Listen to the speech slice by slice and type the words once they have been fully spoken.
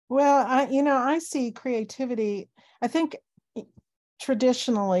Well, I see creativity. I think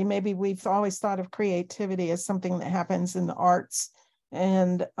traditionally, maybe we've always thought of creativity as something that happens in the arts,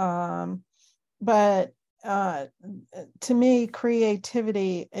 and but to me,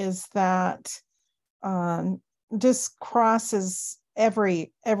 creativity is that just crosses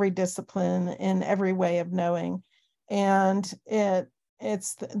every discipline and every way of knowing, and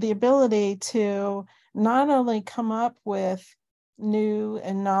it's the ability to not only come up with new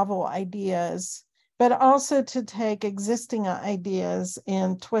and novel ideas, but also to take existing ideas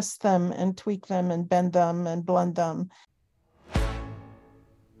and twist them and tweak them and bend them and blend them.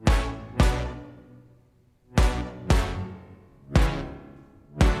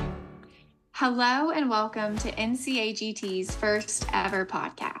 Hello and welcome to NCAGT's first ever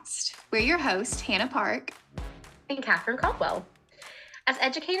podcast. We're your hosts, Hannah Park and Catherine Caldwell. As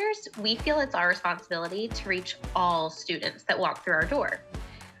educators, we feel it's our responsibility to reach all students that walk through our door.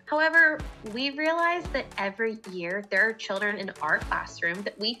 However, we realize that every year there are children in our classroom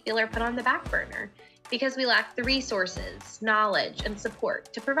that we feel are put on the back burner because we lack the resources, knowledge, and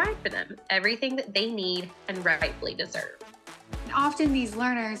support to provide for them everything that they need and rightfully deserve. Often these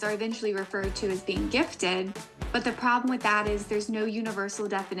learners are eventually referred to as being gifted, but the problem with that is there's no universal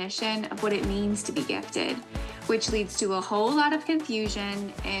definition of what it means to be gifted, which leads to a whole lot of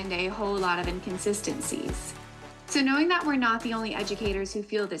confusion and a whole lot of inconsistencies. So knowing that we're not the only educators who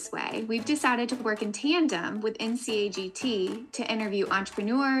feel this way, we've decided to work in tandem with NCAGT to interview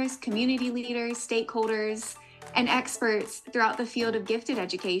entrepreneurs, community leaders, stakeholders, and experts throughout the field of gifted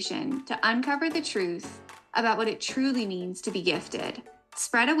education to uncover the truth about what it truly means to be gifted,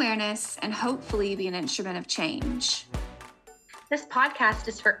 spread awareness, and hopefully be an instrument of change. This podcast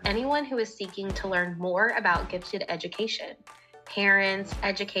is for anyone who is seeking to learn more about gifted education, parents,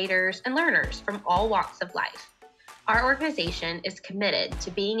 educators, and learners from all walks of life. Our organization is committed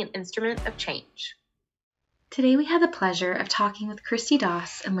to being an instrument of change. Today we have the pleasure of talking with Kristy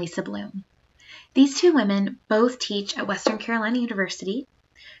Doss and Lisa Bloom. These two women both teach at Western Carolina University.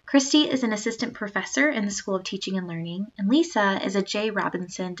 Kristy is an assistant professor in the School of Teaching and Learning, and Lisa is a J.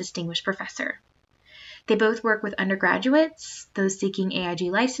 Robinson Distinguished Professor. They both work with undergraduates, those seeking AIG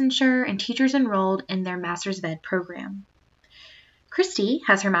Licensure, and teachers enrolled in their Master's of Ed program. Kristy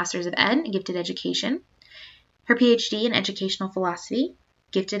has her Master's of Ed in Gifted Education, her PhD in Educational Philosophy,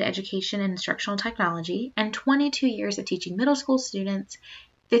 Gifted Education and Instructional Technology, and 22 years of teaching middle school students,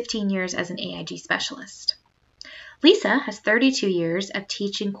 15 years as an AIG specialist. Lisa has 32 years of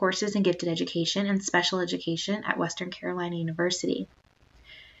teaching courses in gifted education and special education at Western Carolina University.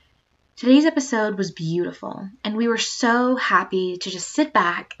 Today's episode was beautiful, and we were so happy to just sit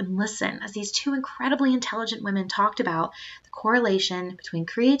back and listen as these two incredibly intelligent women talked about the correlation between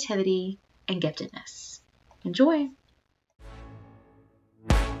creativity and giftedness. Enjoy!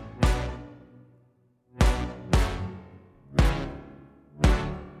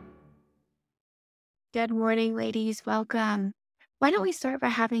 Good morning, ladies. Welcome. Why don't we start by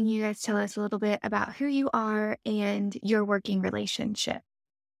having you guys tell us a little bit about who you are and your working relationship?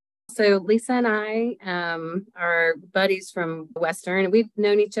 So Lisa and I are buddies from Western. We've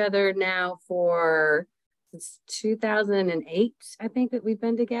known each other now since 2008. I think that we've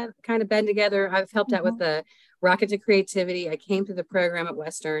been together. I've helped out with the Rocket to Creativity. I came through the program at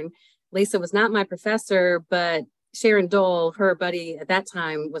Western. Lisa was not my professor, but Sharon Dole, her buddy at that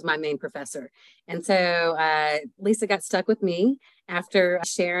time, was my main professor. And so Lisa got stuck with me after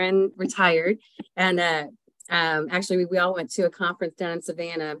Sharon retired. And actually, we all went to a conference down in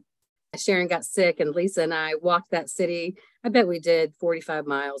Savannah. Sharon got sick and Lisa and I walked that city. I bet we did 45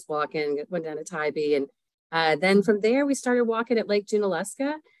 miles walking, went down to Tybee. And then from there, we started walking at Lake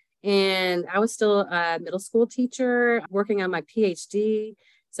Junaluska. And I was still a middle school teacher working on my PhD.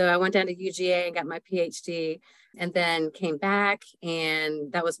 So I went down to UGA and got my PhD and then came back.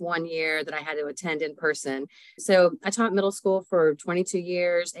 And that was 1 year that I had to attend in person. So I taught middle school for 22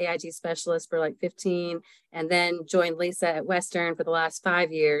 years, AIG specialist for like 15, and then joined Lisa at Western for the last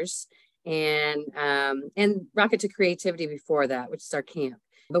 5 years and Rocket to Creativity before that, which is our camp.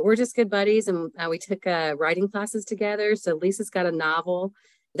 But we're just good buddies. And we took writing classes together. So Lisa's got a novel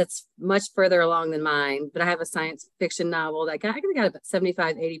that's much further along than mine, but I have a science fiction novel that I got about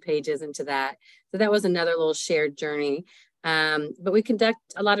 75, 80 pages into that. So that was another little shared journey. But we conduct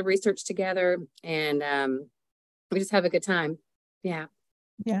a lot of research together and we just have a good time. Yeah.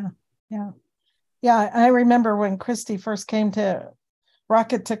 I remember when Kristy first came to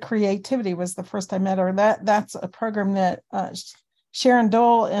Rocket to Creativity was the first I met her. That's a program that Sharon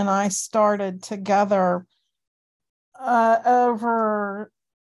Dole and I started together over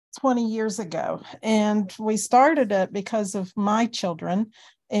 20 years ago. And we started it because of my children.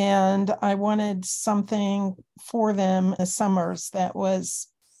 And I wanted something for them as summers that was,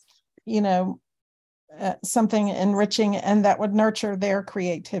 something enriching and that would nurture their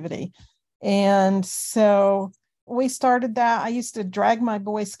creativity. And so we started that. I used to drag my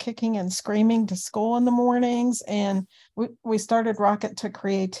boys kicking and screaming to school in the mornings, and we started Rocket to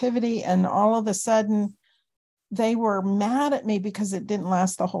Creativity, and all of a sudden they were mad at me because it didn't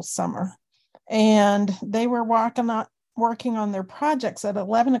last the whole summer. And they were working on their projects at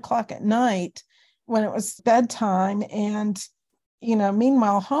 11 o'clock at night when it was bedtime. And,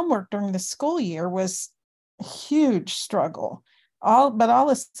 meanwhile, homework during the school year was a huge struggle. But all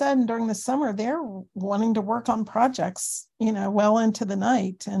of a sudden during the summer, they're wanting to work on projects, well into the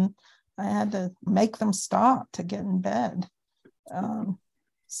night. And I had to make them stop to get in bed.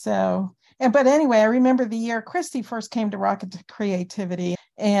 But anyway, I remember the year Kristy first came to Rocket to Creativity,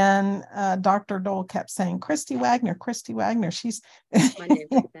 and Dr. Dole kept saying, Kristy Wagner, she's my name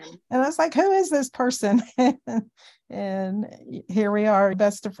back then. And I was like, who is this person? And here we are,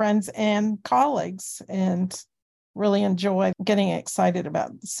 best of friends and colleagues, and really enjoy getting excited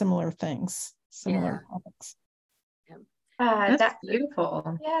about similar things, similar topics. That's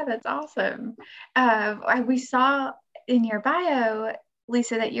beautiful. Yeah, that's awesome. We saw in your bio,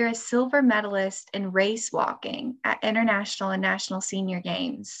 Lisa, that you're a silver medalist in race walking at international and national senior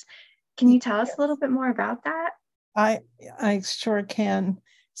games. Can you tell us a little bit more about that? I sure can.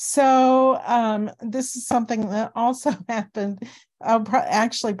 So this is something that also happened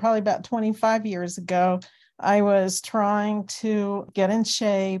probably about 25 years ago. I was trying to get in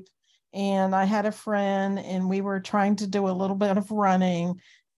shape, and I had a friend, and we were trying to do a little bit of running.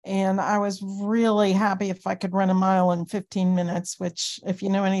 And I was really happy if I could run a mile in 15 minutes, which, if you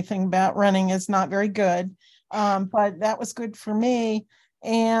know anything about running, is not very good. But that was good for me.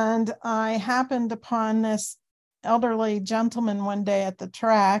 And I happened upon this elderly gentleman one day at the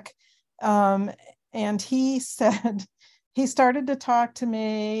track. And he said, he started to talk to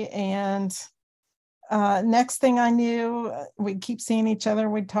me. And next thing I knew, we'd keep seeing each other,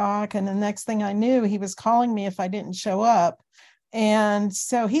 we'd talk. And the next thing I knew, he was calling me if I didn't show up. And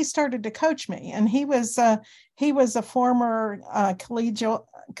so he started to coach me, and he was a former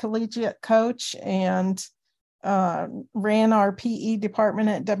collegiate coach, and ran our PE department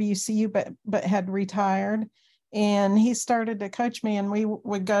at WCU, but had retired. And he started to coach me, and we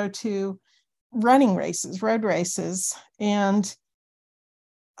would go to running races, road races, and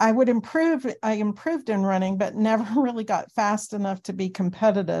I improved in running, but never really got fast enough to be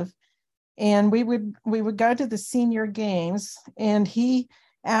competitive. And we would go to the senior games, and he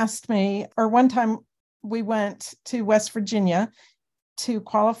asked me, or one time we went to West Virginia to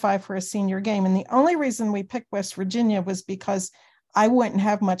qualify for a senior game. And the only reason we picked West Virginia was because I wouldn't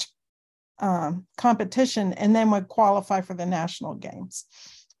have much competition and then would qualify for the national games,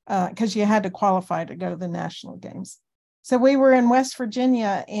 because you had to qualify to go to the national games. So we were in West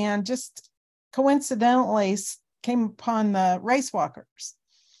Virginia, and just coincidentally came upon the race walkers.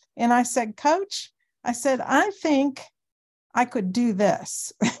 And I said, Coach, I think I could do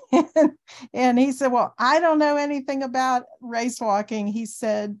this. And he said, well, I don't know anything about race walking. He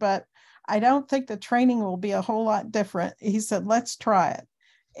said, but I don't think the training will be a whole lot different. He said, let's try it.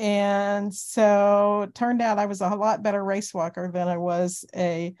 And so it turned out I was a lot better race walker than I was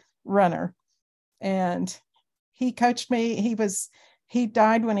a runner. And he coached me. He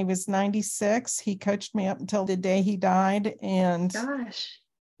died when he was 96. He coached me up until the day he died. And gosh.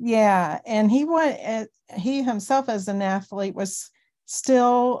 Yeah. And he himself as an athlete was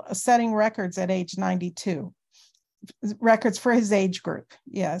still setting records at age 92, records for his age group.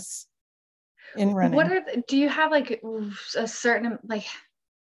 Yes. In running. Do you have like a certain,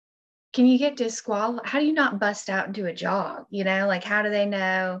 can you get disqualified? How do you not bust out and do a jog? How do they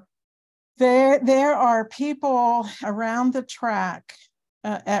know? There are people around the track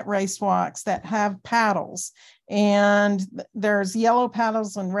at race walks that have paddles, and there's yellow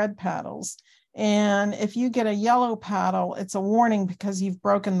paddles and red paddles. And if you get a yellow paddle, it's a warning because you've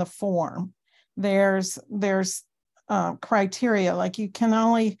broken the form. There's criteria, like you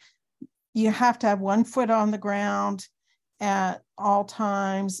have to have one foot on the ground at all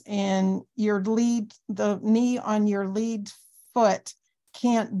times, and the knee on your lead foot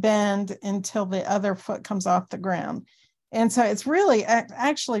can't bend until the other foot comes off the ground. And so it's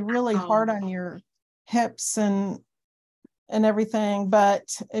actually really hard on your hips and everything. But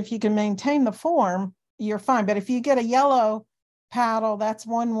if you can maintain the form, you're fine. But if you get a yellow paddle, that's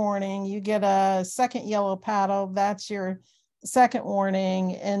one warning. You get a second yellow paddle, that's your second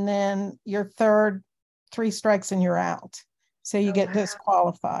warning. And then your third, 3 strikes and you're out. So you get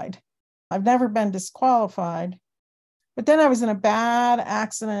disqualified. I've never been disqualified, But then I was in a bad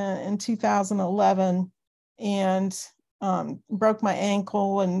accident in 2011 and broke my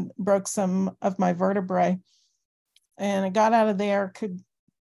ankle and broke some of my vertebrae. And I got out of there,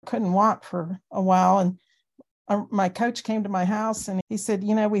 couldn't walk for a while. And my coach came to my house and he said,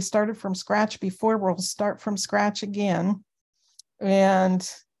 we started from scratch before, we'll start from scratch again. And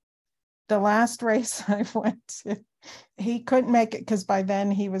the last race I went to, he couldn't make it because by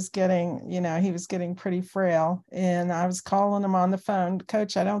then he was getting pretty frail. And I was calling him on the phone,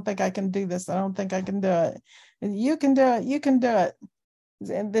 Coach, I don't think I can do this. I don't think I can do it. And you can do it. You can do it.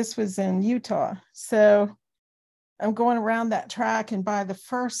 And this was in Utah. So I'm going around that track. And by the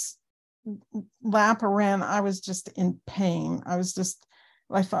first lap around, I was just in pain. I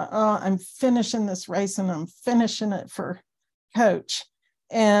thought, oh, I'm finishing this race and I'm finishing it for Coach.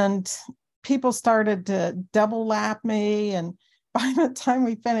 And people started to double lap me. And by the time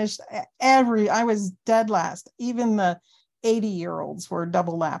we finished, I was dead last. Even the 80-year-olds were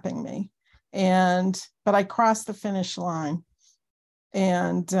double lapping me. But I crossed the finish line.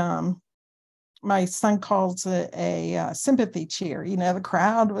 And my son calls it a sympathy cheer. The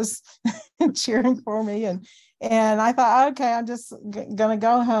crowd was cheering for me. And I thought, okay, I'm just going to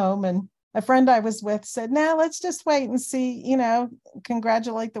go home. And a friend I was with said, now let's just wait and see,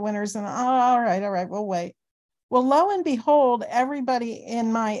 congratulate the winners. And all right, we'll wait. Well, lo and behold, everybody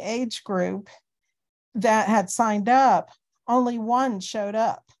in my age group that had signed up, only one showed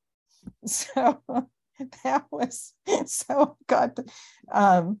up. So that was, so got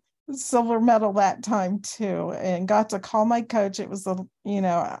silver medal that time too, and got to call my coach. It was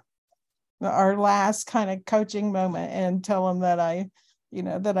our last kind of coaching moment, and tell him that I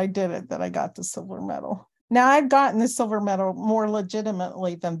did it, that I got the silver medal. Now I've gotten the silver medal more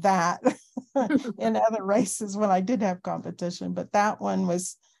legitimately than that in other races when I did have competition, but that one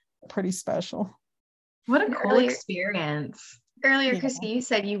was pretty special. What a cool experience. Earlier, Kristy, you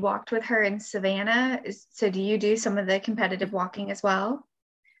said you walked with her in Savannah. So do you do some of the competitive walking as well?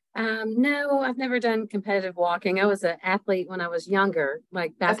 No, I've never done competitive walking. I was an athlete when I was younger,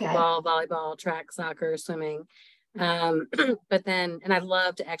 like basketball, volleyball, track, soccer, swimming. But then, and I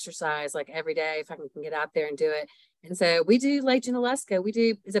love to exercise like every day if I can get out there and do it. And so we do Lake Junaluska.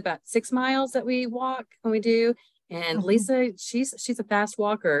 It's about 6 miles that we walk when we do. And Lisa, she's a fast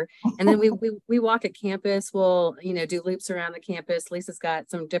walker. And then we walk at campus. We'll, do loops around the campus. Lisa's got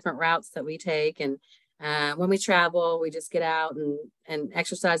some different routes that we take. And when we travel, we just get out and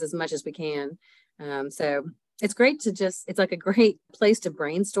exercise as much as we can. So it's great it's like a great place to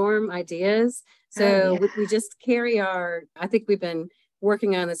brainstorm ideas. So we just carry I think we've been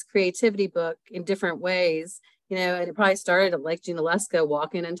working on this creativity book in different ways, and it probably started at Lake Junaluska,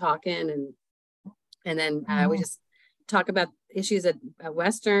 walking and talking. And then we just talk about issues at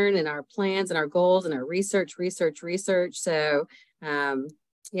Western and our plans and our goals and our research. So,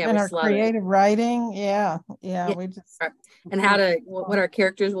 and our creative writing. We just and what our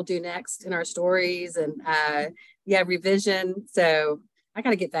characters will do next in our stories and revision. So I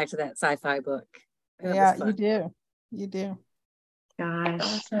got to get back to that sci-fi book. You do. Gosh,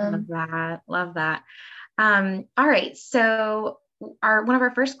 awesome. Love that. All right. So one of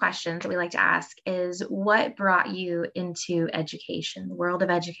our first questions that we like to ask is, what brought you into education, the world of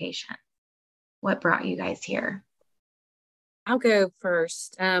education? What brought you guys here? I'll go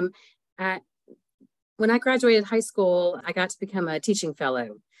first. When I graduated high school, I got to become a teaching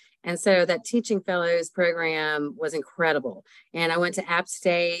fellow. And so that teaching fellows program was incredible. And I went to App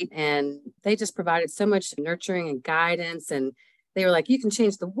State, and they just provided so much nurturing and guidance. And they were like, you can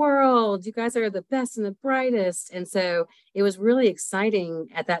change the world. You guys are the best and the brightest. And so it was really exciting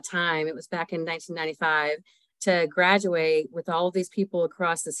at that time. It was back in 1995 to graduate with all of these people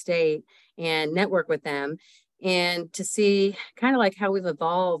across the state and network with them, and to see kind of like how we've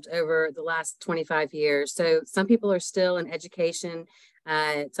evolved over the last 25 years. So some people are still in education.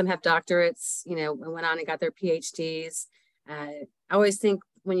 Some have doctorates, and went on and got their PhDs. I always think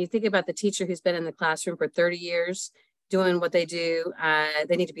when you think about the teacher who's been in the classroom for 30 years, doing what they do,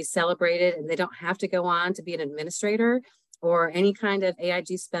 they need to be celebrated, and they don't have to go on to be an administrator or any kind of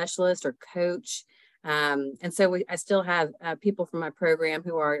AIG specialist or coach. And so I still have people from my program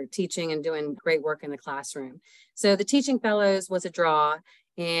who are teaching and doing great work in the classroom. So the Teaching Fellows was a draw,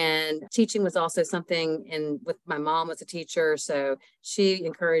 and teaching was also something with my mom was a teacher. So she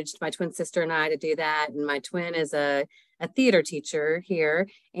encouraged my twin sister and I to do that. And my twin is a a theater teacher here.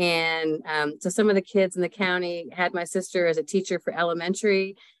 And so some of the kids in the county had my sister as a teacher for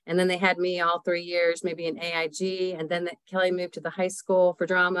elementary. And then they had me all 3 years, maybe in AIG. And then Kelly moved to the high school for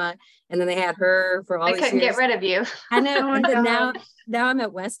drama. And then they had her for all these years. I couldn't get rid of you. I know. And then now I'm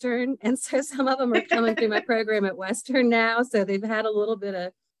at Western. And so some of them are coming through my program at Western now. So they've had a little bit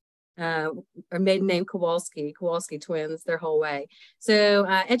of or maiden name Kowalski twins their whole way. So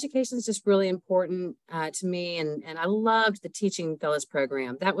education is just really important to me. And I loved the Teaching Fellows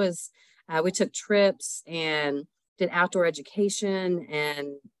program. That was, we took trips and did outdoor education and,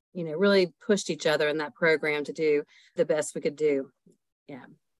 really pushed each other in that program to do the best we could do. Yeah.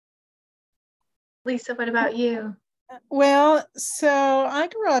 Lisa, what about you? Well, so I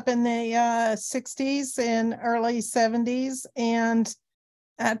grew up in the 60s and early 70s. And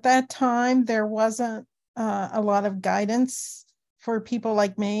at that time, there wasn't a lot of guidance for people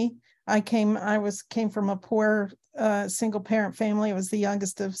like me. I came from a poor single parent family. I was the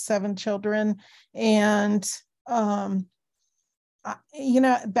youngest of 7 children. And,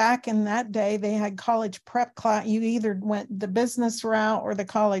 back in that day, they had college prep class. You either went the business route or the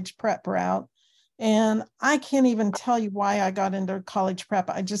college prep route. And I can't even tell you why I got into college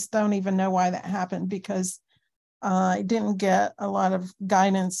prep. I just don't even know why that happened, because I didn't get a lot of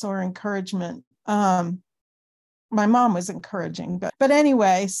guidance or encouragement. My mom was encouraging, but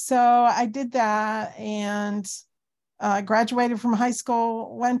anyway, so I did that and graduated from high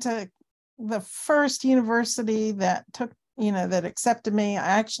school, went to the first university that that accepted me. I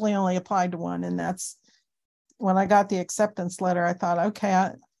actually only applied to one, and that's when I got the acceptance letter. I thought,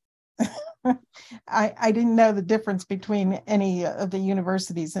 okay, I didn't know the difference between any of the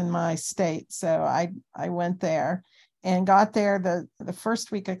universities in my state. So I went there and got there the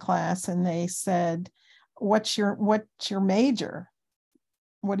first week of class, and they said, what's your major?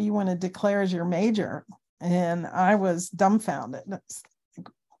 What do you want to declare as your major? And I was dumbfounded.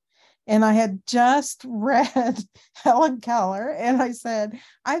 And I had just read Helen Keller, and I said,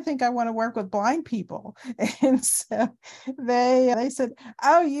 I think I want to work with blind people. And so they said,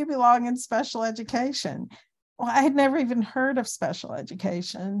 oh, you belong in special education. Well, I had never even heard of special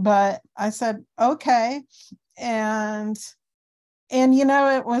education, but I said, okay. And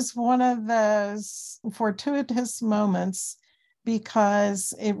it was one of those fortuitous moments,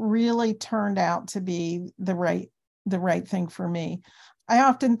 because it really turned out to be the right thing for me. I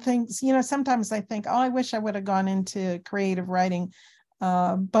often think, sometimes I think, oh, I wish I would have gone into creative writing,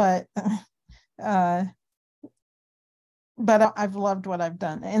 but I've loved what I've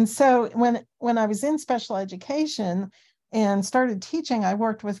done. And so when I was in special education and started teaching, I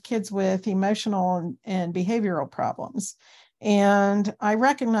worked with kids with emotional and behavioral problems. And I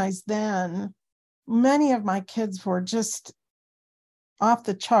recognized then many of my kids were just off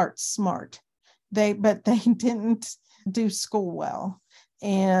the charts smart. But they didn't do school well.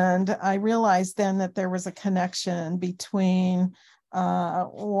 And I realized then that there was a connection between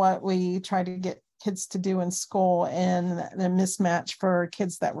what we try to get kids to do in school and the mismatch for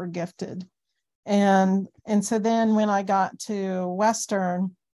kids that were gifted. And so then when I got to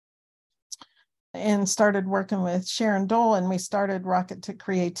Western and started working with Sharon Dolan, we started Rocket to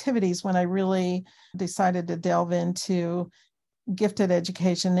Creativities, when I really decided to delve into gifted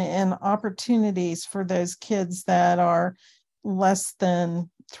education and opportunities for those kids that are less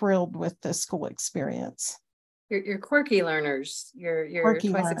than thrilled with the school experience. Your quirky learners, your quirky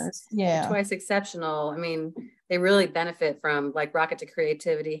learners, you're twice exceptional. I mean, they really benefit from like Rocket to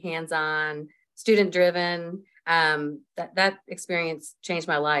Creativity, hands-on, student-driven. That experience changed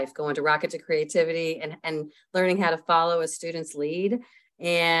my life, going to Rocket to Creativity and learning how to follow a student's lead.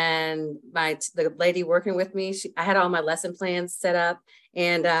 And the lady working with me, I had all my lesson plans set up,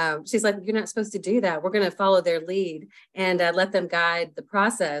 and she's like, you're not supposed to do that. We're going to follow their lead and let them guide the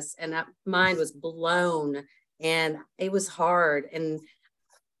process. And that mind was blown, and it was hard. And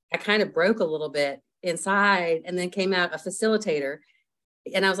I kind of broke a little bit inside, and then came out a facilitator.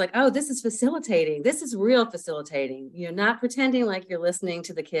 And I was like, oh, this is facilitating. This is real facilitating. You're not pretending like you're listening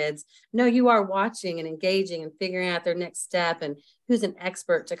to the kids. No, you are watching and engaging and figuring out their next step and who's an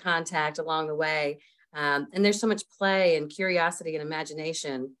expert to contact along the way. And there's so much play and curiosity and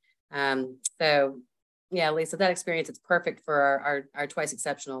imagination. So yeah, Lisa, that experience, it's perfect for our twice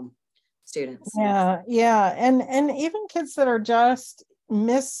exceptional students. Yeah. And even kids that are just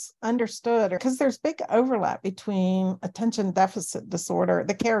misunderstood, because there's big overlap between attention deficit disorder,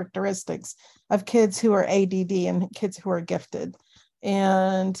 the characteristics of kids who are ADD and kids who are gifted.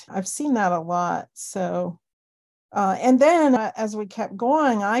 And I've seen that a lot. So, and then as we kept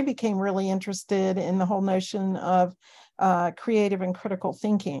going, I became really interested in the whole notion of creative and critical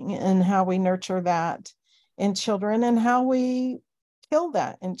thinking and how we nurture that. in children and how we kill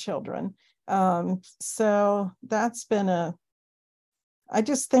that in children. So that's been I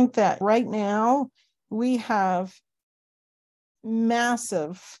just think that right now we have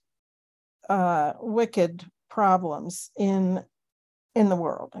massive wicked problems in the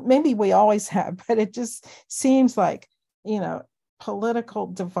world. Maybe we always have, but it just seems like, political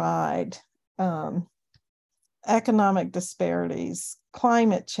divide, economic disparities,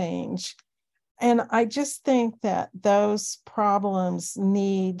 climate change. And I just think that those problems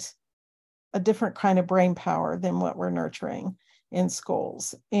need a different kind of brain power than what we're nurturing in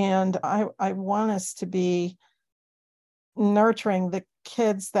schools. And I want us to be nurturing the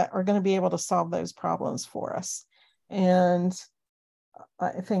kids that are going to be able to solve those problems for us. And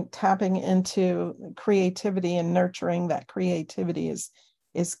I think tapping into creativity and nurturing that creativity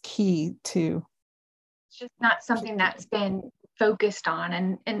is key to. It's just not something that's been focused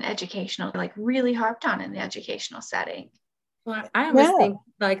on in educational, like really harped on in the educational setting. Well, I almost think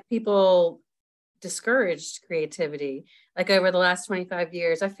like people discouraged creativity. Like over the last 25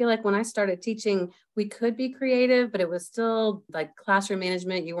 years, I feel like when I started teaching, we could be creative, but it was still like classroom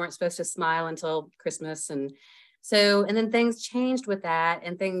management. You weren't supposed to smile until Christmas. And then things changed with that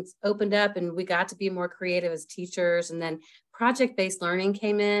and things opened up and we got to be more creative as teachers. And then project-based learning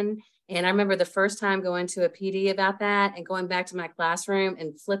came in. And I remember the first time going to a PD about that and going back to my classroom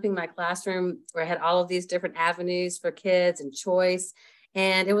and flipping my classroom where I had all of these different avenues for kids and choice.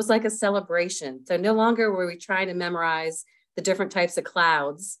 And it was like a celebration. So no longer were we trying to memorize the different types of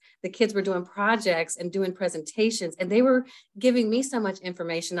clouds. The kids were doing projects and doing presentations, and they were giving me so much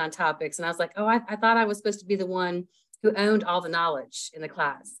information on topics. And I was like, oh, I thought I was supposed to be the one who owned all the knowledge in the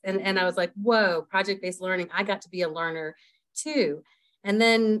class. And I was like, whoa, project-based learning. I got to be a learner too. And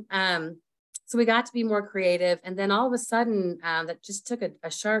then, so we got to be more creative. And then all of a sudden, that just took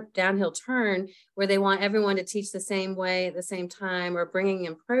a sharp downhill turn where they want everyone to teach the same way at the same time, or bringing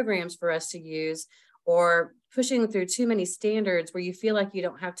in programs for us to use, or pushing through too many standards where you feel like you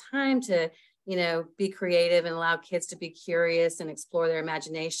don't have time to, be creative and allow kids to be curious and explore their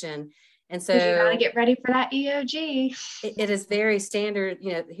imagination. And so you got to get ready for that EOG. It is very standard.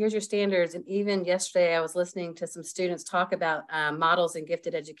 Here's your standards. And even yesterday, I was listening to some students talk about models in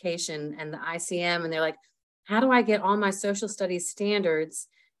gifted education and the ICM. And they're like, how do I get all my social studies standards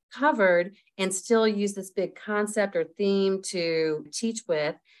covered and still use this big concept or theme to teach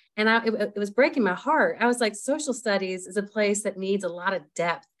with? And it was breaking my heart. I was like, social studies is a place that needs a lot of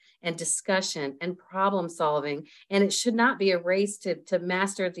depth and discussion and problem solving. And it should not be a race to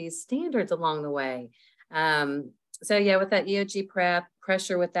master these standards along the way. So yeah, with that EOG prep,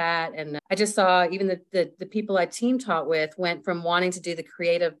 pressure with that. And I just saw even the people I team taught with went from wanting to do the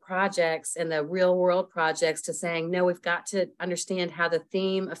creative projects and the real world projects to saying, no, we've got to understand how the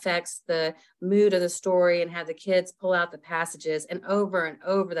theme affects the mood of the story and have the kids pull out the passages. And over,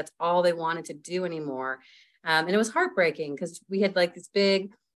 that's all they wanted to do anymore. And it was heartbreaking because we had like this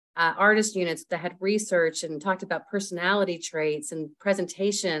big artist units that had research and talked about personality traits and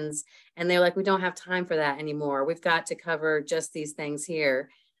presentations. And they're like, we don't have time for that anymore. We've got to cover just these things here.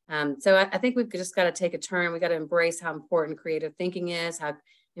 So I think we've just got to take a turn. We got to embrace how important creative thinking is, how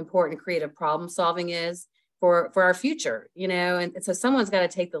important creative problem solving is for our future, and so someone's got to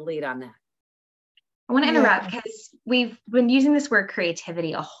take the lead on that. I want to interrupt because we've been using this word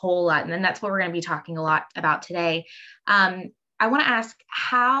creativity a whole lot, and then that's what we're going to be talking a lot about today. I want to ask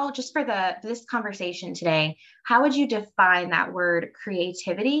how, just for this conversation today, how would you define that word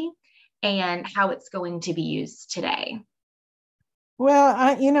creativity and how it's going to be used today? Well,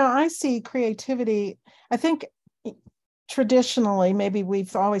 I see creativity. I think traditionally, maybe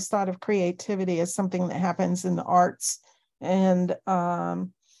we've always thought of creativity as something that happens in the arts, and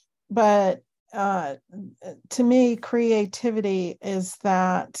but to me, creativity is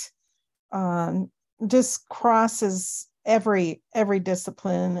that just crosses every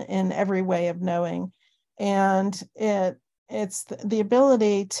discipline and every way of knowing, and it's the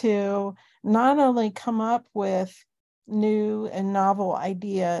ability to not only come up with new and novel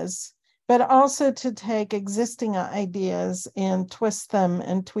ideas, but also to take existing ideas and twist them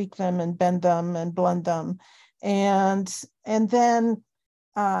and tweak them and bend them and blend them, and then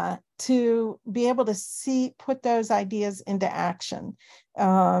to be able to put those ideas into action.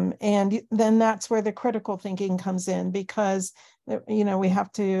 And then that's where the critical thinking comes in, because, we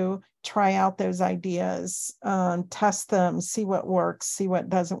have to try out those ideas, test them, see what works, see what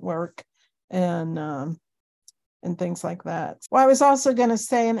doesn't work, and things like that. Well, I was also going to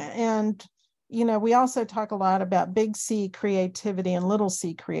say, and we also talk a lot about big C creativity and little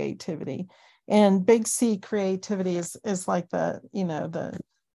c creativity. And big C creativity is like the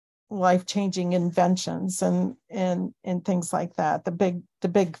life-changing inventions and things like that, the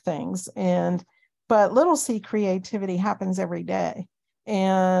big things. But little c creativity happens every day,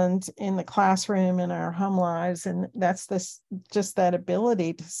 and in the classroom, in our home lives, and that's just that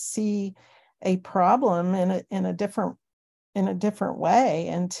ability to see a problem in a different way,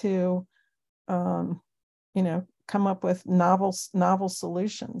 and to come up with novel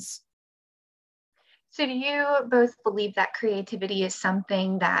solutions. So do you both believe that creativity is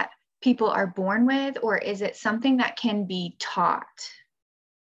something that people are born with, or is it something that can be taught?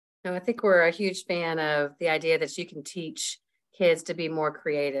 No, I think we're a huge fan of the idea that you can teach kids to be more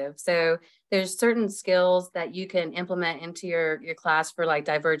creative. So there's certain skills that you can implement into your class for like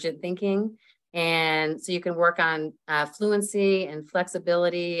divergent thinking. And so you can work on fluency and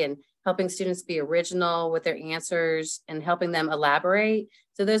flexibility and helping students be original with their answers and helping them elaborate.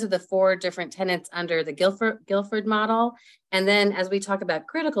 So those are the 4 different tenets under the Guilford model. And then as we talk about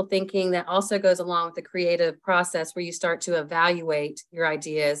critical thinking, that also goes along with the creative process where you start to evaluate your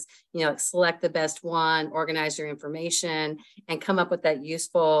ideas, select the best one, organize your information, and come up with that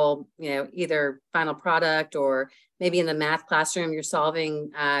useful, either final product, or maybe in the math classroom, you're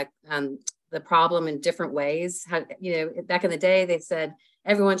solving the problem in different ways. Back in the day, they said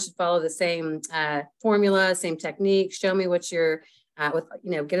everyone should follow the same formula, same technique. Show me what you're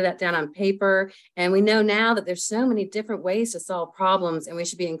get it down on paper. And we know now that there's so many different ways to solve problems, and we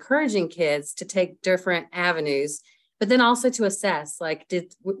should be encouraging kids to take different avenues, but then also to assess, like,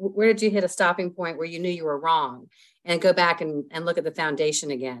 where did you hit a stopping point where you knew you were wrong, and go back and look at the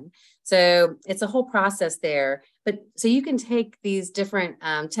foundation again. So it's a whole process there. But so you can take these different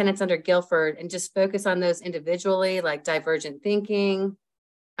tenets under Guilford and just focus on those individually, like divergent thinking.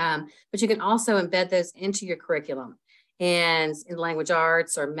 But you can also embed those into your curriculum. And in language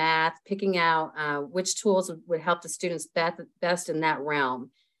arts or math, picking out which tools would help the students best in that realm.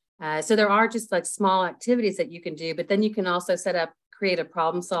 So there are just like small activities that you can do, but then you can also set up creative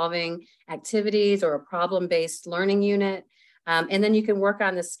problem solving activities or a problem-based learning unit. And then you can work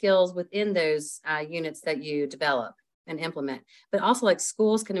on the skills within those units that you develop and implement. But also, like,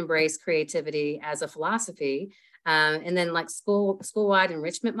 schools can embrace creativity as a philosophy. And then like school-wide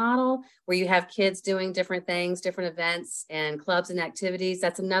enrichment model, where you have kids doing different things, different events and clubs and activities.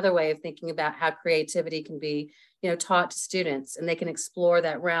 That's another way of thinking about how creativity can be, taught to students, and they can explore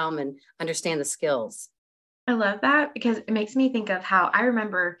that realm and understand the skills. I love that, because it makes me think of how I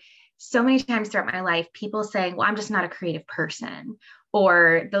remember so many times throughout my life, people saying, well, I'm just not a creative person,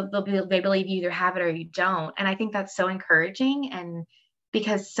 or they believe you either have it or you don't. And I think that's so encouraging, and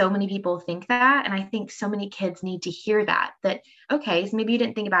because so many people think that. And I think so many kids need to hear that, okay, so maybe you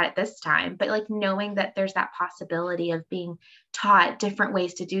didn't think about it this time, but like knowing that there's that possibility of being taught different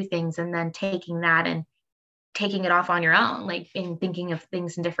ways to do things, and then taking that and taking it off on your own, like in thinking of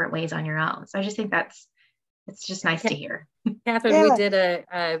things in different ways on your own. So I just think it's just nice to hear. Catherine, yeah. We did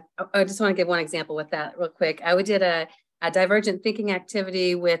I just want to give one example with that real quick. We did a divergent thinking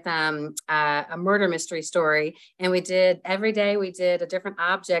activity with a murder mystery story. And every day we did a different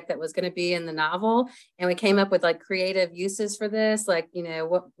object that was going to be in the novel. And we came up with like creative uses for this, like,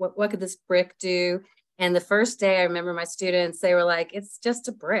 what could this brick do? And the first day, I remember my students, they were like, it's just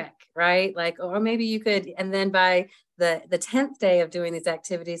a brick, right? Like, or maybe you could, and then by the 10th day of doing these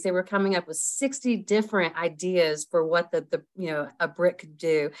activities, they were coming up with 60 different ideas for what a brick could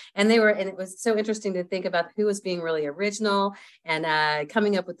do. And it was so interesting to think about who was being really original and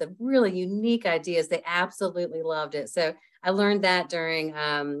coming up with the really unique ideas. They absolutely loved it. So I learned that during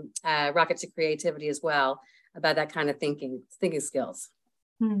Rocket to Creativity as well, about that kind of thinking skills.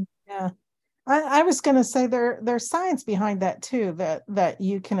 Yeah. I was going to say there's science behind that too, that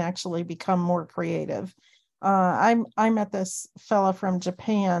you can actually become more creative. I met this fellow from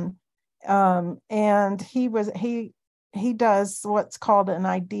Japan, and he does what's called an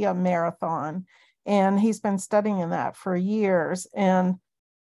idea marathon, and he's been studying that for years. And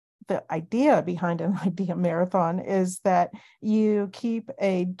the idea behind an idea marathon is that you keep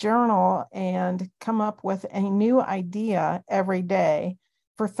a journal and come up with a new idea every day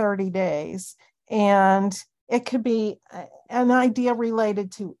for 30 days. And it could be an idea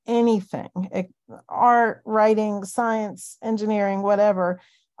related to anything, art, writing, science, engineering, whatever.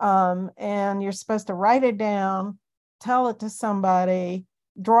 And you're supposed to write it down, tell it to somebody,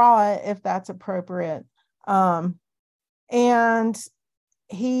 draw it if that's appropriate. And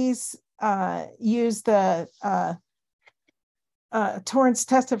he's used the Torrance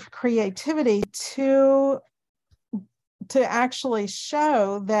test of creativity to actually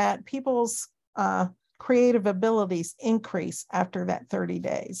show that people's creative abilities increase after that 30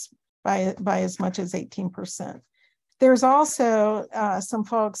 days by as much as 18%. There's also some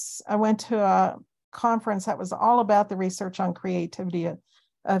folks, I went to a conference that was all about the research on creativity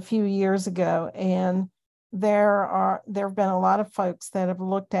a few years ago, and there have been a lot of folks that have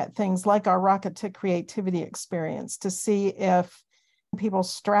looked at things like our Rocket to Creativity experience to see if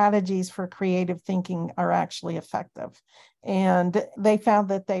people's strategies for creative thinking are actually effective. And they found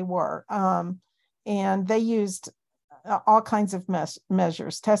that they were. And they used all kinds of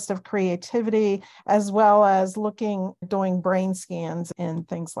measures, tests of creativity, as well as doing brain scans and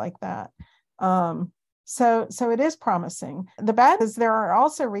things like that. So it is promising. The bad is there are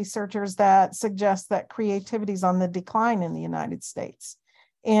also researchers that suggest that creativity is on the decline in the United States.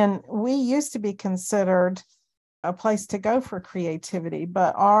 And we used to be considered a place to go for creativity,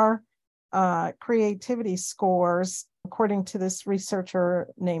 but our creativity scores, according to this researcher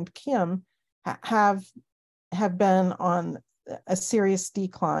named Kim, have been on a serious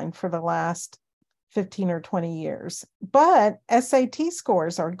decline for the last 15 or 20 years. But SAT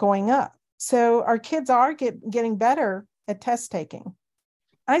scores are going up. So our kids are getting better at test taking.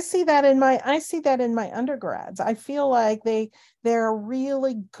 I see that in my undergrads. I feel like they're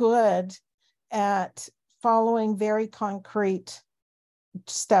really good at following very concrete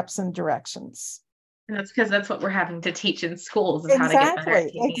steps and directions. And that's because that's what we're having to teach in schools, is how to get better at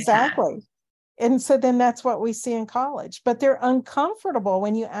taking exactly. And so then that's what we see in college. But they're uncomfortable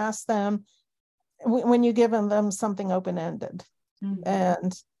when you ask them, when you give them something open-ended. Mm-hmm.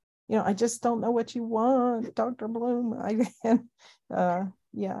 And I just don't know what you want, Dr. Bloom.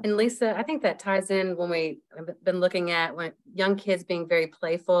 Yeah. And Lisa, I think that ties in when we have been looking at when young kids being very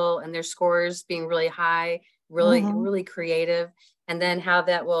playful and their scores being really high, really creative, and then how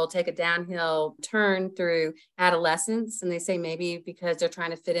that will take a downhill turn through adolescence. And they say maybe because they're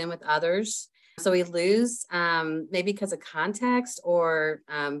trying to fit in with others. So we lose maybe because of context or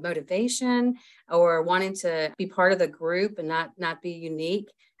motivation or wanting to be part of the group and not be unique.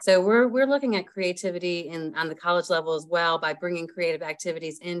 So we're looking at creativity on the college level as well by bringing creative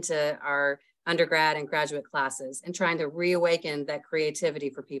activities into our undergrad and graduate classes and trying to reawaken that creativity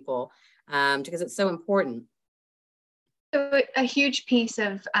for people because it's so important. So a huge piece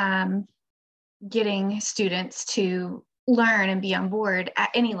of getting students to learn and be on board at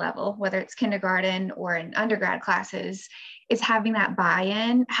any level, whether it's kindergarten or in undergrad classes, is having that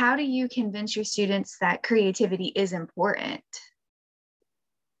buy-in. How do you convince your students that creativity is important?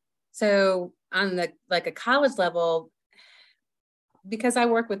 So on a college level, because I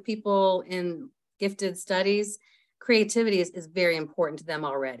work with people in gifted studies, creativity is very important to them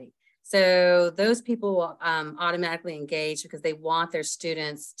already. So those people will automatically engage because they want their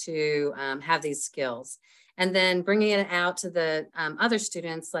students to have these skills. And then bringing it out to the other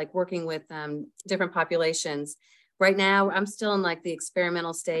students, like working with different populations. Right now, I'm still in the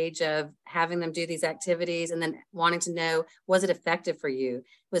experimental stage of having them do these activities and then wanting to know, was it effective for you?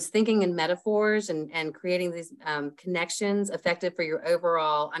 Was thinking in metaphors and creating these connections effective for your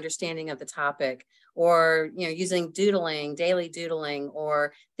overall understanding of the topic? Or, using doodling, daily doodling,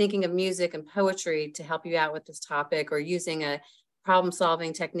 or thinking of music and poetry to help you out with this topic, or using a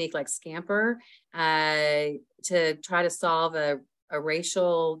problem-solving technique like Scamper to try to solve a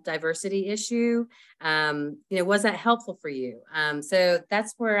racial diversity issue. Was that helpful for you? So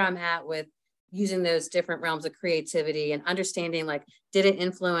that's where I'm at with using those different realms of creativity and understanding, did it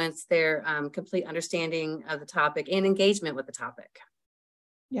influence their complete understanding of the topic and engagement with the topic?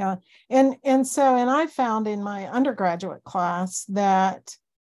 Yeah. And I found in my undergraduate class that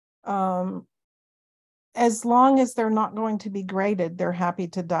as long as they're not going to be graded, they're happy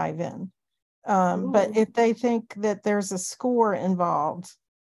to dive in. But if they think that there's a score involved,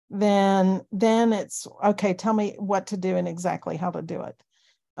 then it's okay, tell me what to do and exactly how to do it.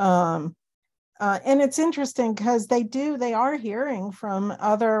 And it's interesting because they are hearing from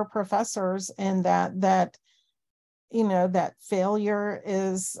other professors and that failure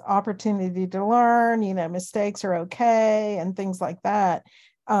is opportunity to learn, mistakes are okay and things like that.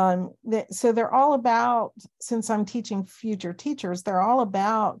 So they're all about, since I'm teaching future teachers, they're all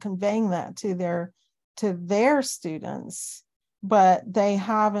about conveying that to their students, but they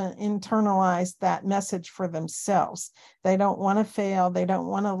haven't internalized that message for themselves. They don't want to fail. They don't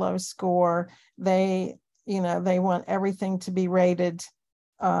want a low score. They want everything to be rated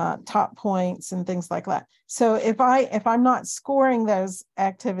top points and things like that. So if I'm not scoring those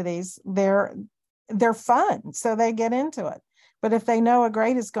activities, they're fun. So they get into it. But if they know a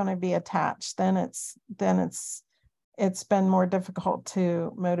grade is going to be attached, then it's been more difficult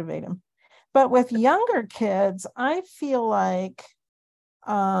to motivate them. But with younger kids, I feel like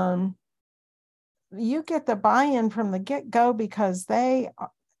you get the buy-in from the get-go because they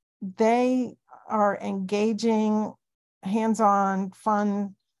are engaging hands-on,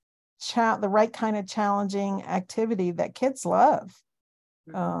 fun, the right kind of challenging activity that kids love.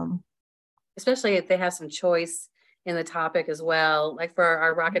 Especially if they have some choice in the topic as well. Like for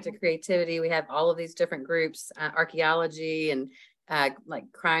our Rocket to Creativity, we have all of these different groups, archaeology and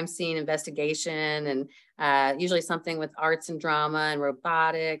like crime scene investigation, and usually something with arts and drama and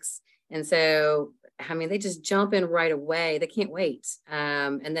robotics. And so, I mean, they just jump in right away. They can't wait.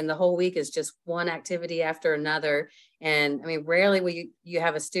 And then the whole week is just one activity after another. And I mean, rarely will you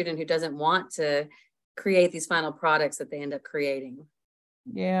have a student who doesn't want to create these final products that they end up creating.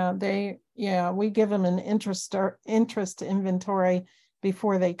 Yeah, we give them an interest inventory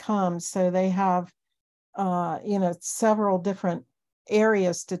before they come. So they have, several different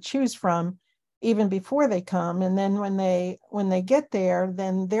areas to choose from even before they come. And then when they get there,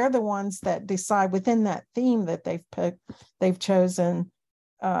 then they're the ones that decide within that theme that they've chosen.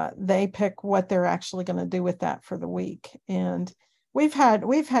 They pick what they're actually going to do with that for the week. And we've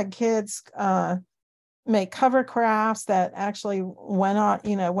had kids make cover crafts that actually went off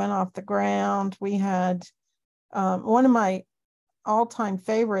the ground. We had one of my all-time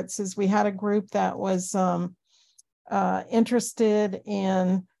favorites is we had a group that was interested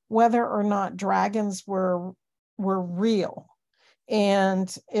in whether or not dragons were real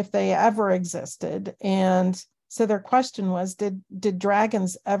and if they ever existed. And so their question was, did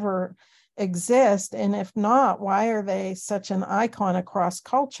dragons ever exist? And if not, why are they such an icon across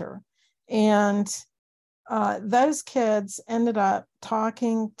culture? And those kids ended up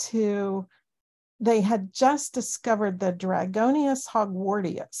they had just discovered the Dragonius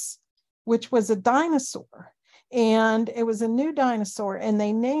hogwartius, which was a dinosaur. And it was a new dinosaur, and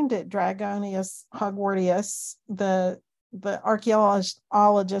they named it Dragonius hogwartius. The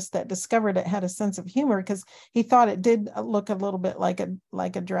archaeologist that discovered it had a sense of humor because he thought it did look a little bit like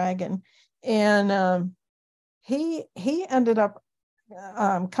a dragon. And he ended up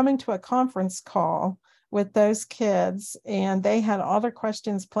coming to a conference call with those kids, and they had all their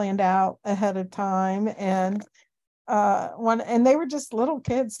questions planned out ahead of time. And and they were just little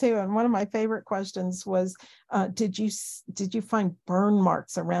kids too. And one of my favorite questions was, did you find burn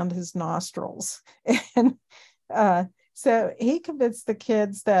marks around his nostrils? And so he convinced the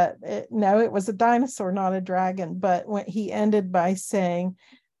kids that no, it was a dinosaur, not a dragon. But when he ended by saying,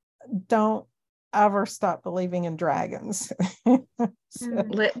 don't ever stop believing in dragons.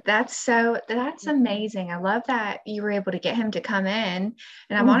 That's amazing. I love that you were able to get him to come in.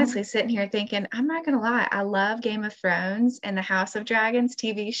 And I'm honestly sitting here thinking, I'm not gonna lie, I love Game of Thrones and the House of Dragons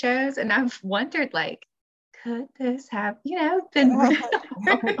TV shows, and I've wondered, like, could this have been right.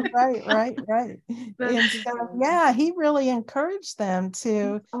 And so, he really encouraged them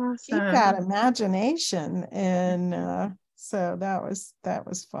to keep that imagination. And so that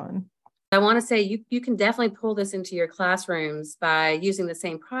was fun. I want to say you can definitely pull this into your classrooms by using the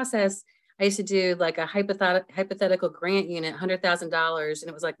same process. I used to do like a hypothetical grant unit, $100,000, and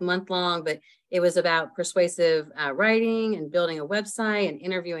it was like month long, but it was about persuasive writing and building a website and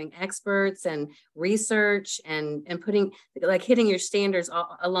interviewing experts and research and putting, like, hitting your standards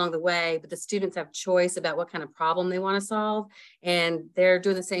all along the way. But the students have choice about what kind of problem they want to solve. And they're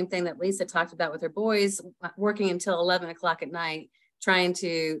doing the same thing that Lisa talked about with her boys, working until 11 o'clock at night, trying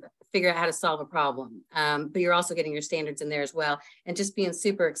to figure out how to solve a problem. But you're also getting your standards in there as well, and just being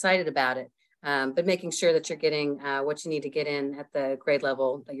super excited about it. But making sure that you're getting what you need to get in at the grade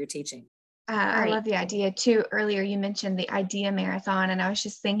level that you're teaching. I love the idea too. Earlier, you mentioned the idea marathon, and I was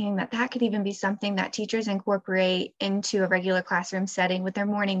just thinking that could even be something that teachers incorporate into a regular classroom setting with their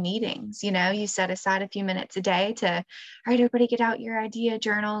morning meetings. You set aside a few minutes a day to, all right, everybody get out your idea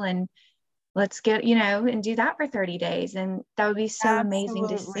journal and let's get, and do that for 30 days. And that would be so amazing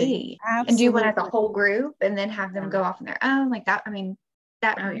to see. And do one as a whole group and then have them go off on their own like that. I mean,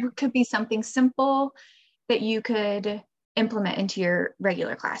 that could be something simple that you could implement into your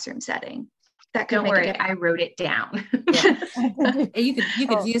regular classroom setting. That could Don't worry, I wrote it down. You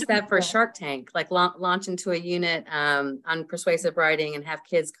could use that for Shark Tank, like launch into a unit on persuasive writing and have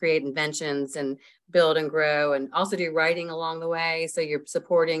kids create inventions and build and grow, and also do writing along the way. So you're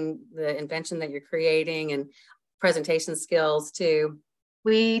supporting the invention that you're creating and presentation skills too.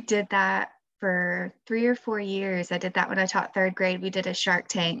 We did that for 3 or 4 years. I did that when I taught 3rd grade. We did a Shark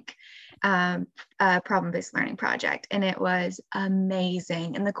Tank problem-based learning project, and it was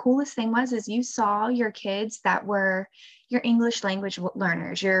amazing. And the coolest thing is you saw your kids that were your English language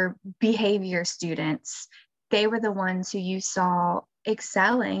learners, your behavior students. They were the ones who you saw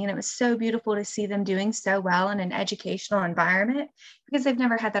excelling, and it was so beautiful to see them doing so well in an educational environment because they've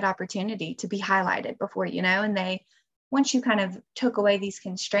never had that opportunity to be highlighted before, and they once you kind of took away these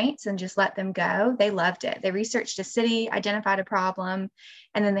constraints and just let them go, they loved it. They researched a city, identified a problem,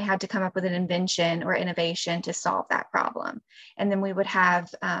 and then they had to come up with an invention or innovation to solve that problem. And then we would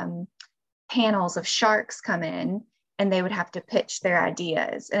have panels of sharks come in, and they would have to pitch their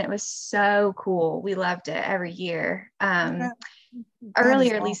ideas. And it was so cool. We loved it every year.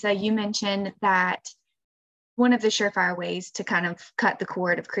 Earlier, Lisa, you mentioned that one of the surefire ways to kind of cut the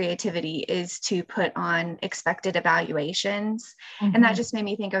cord of creativity is to put on expected evaluations. And that just made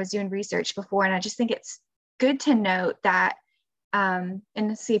me think. I was doing research before, and I just think it's good to note that, and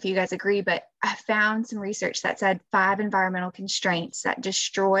see if you guys agree, but I found some research that said 5 environmental constraints that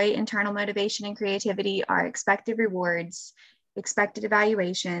destroy internal motivation and creativity are expected rewards, expected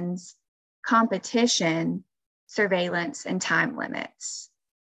evaluations, competition, surveillance, and time limits.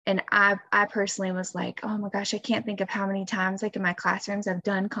 And I personally was like, oh my gosh, I can't think of how many times, like in my classrooms, I've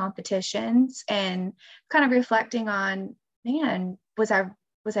done competitions, and kind of reflecting on, man, was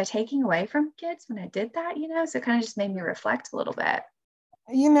I taking away from kids when I did that? So it kind of just made me reflect a little bit.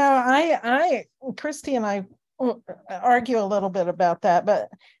 I Kristy and I argue a little bit about that, but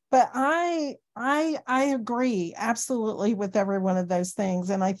I agree absolutely with every one of those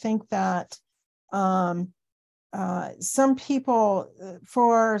things. And I think that some people,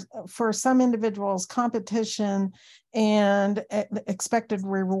 for some individuals, competition and expected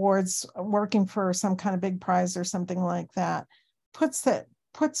rewards, working for some kind of big prize or something like that, puts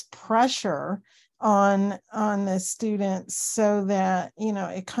pressure on the students, so that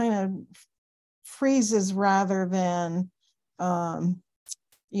it kind of freezes rather than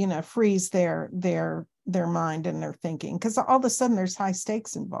freeze their mind and their thinking, because all of a sudden there's high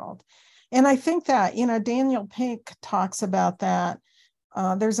stakes involved. And I think that, Daniel Pink talks about that.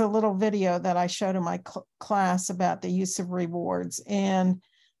 There's a little video that I showed in my class about the use of rewards. And,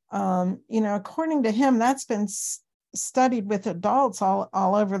 according to him, that's been studied with adults all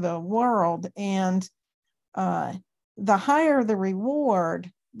over the world. And the higher the reward,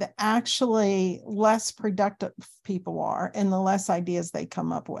 the actually less productive people are, and the less ideas they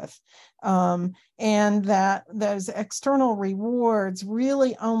come up with. And that those external rewards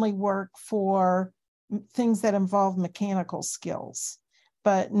really only work for things that involve mechanical skills,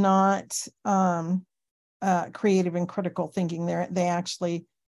 but not creative and critical thinking. They actually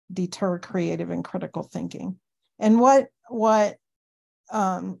deter creative and critical thinking. And what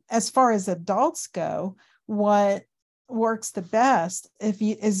as far as adults go, what works the best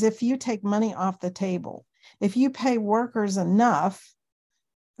is if you take money off the table. If you pay workers enough,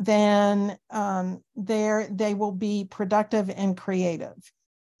 then they will be productive and creative.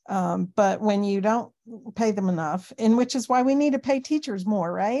 But when you don't pay them enough, and which is why we need to pay teachers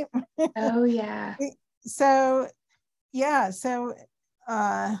more, right? Oh yeah. So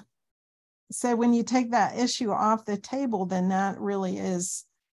when you take that issue off the table, then that really is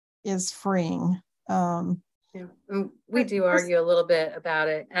freeing. We do argue a little bit about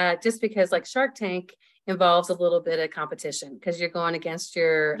it, just because like Shark Tank involves a little bit of competition, because you're going against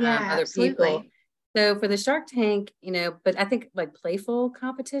your other absolutely. people. So for the Shark Tank, but I think like playful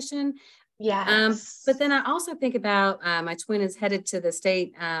competition. Yes. But then I also think about my twin is headed to the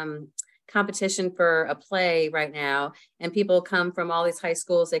state competition for a play right now, and people come from all these high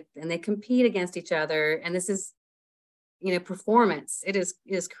schools and they compete against each other. And this is performance. It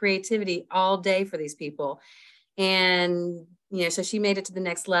is creativity all day for these people. And, so she made it to the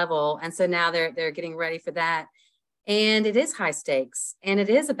next level. And so now they're getting ready for that. And it is high stakes. And it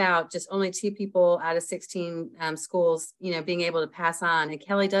is about just only 2 people out of 16 schools, being able to pass on. And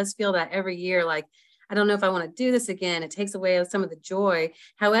Kelly does feel that every year, like, I don't know if I want to do this again. It takes away some of the joy.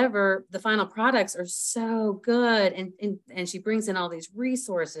 However, the final products are so good. And she brings in all these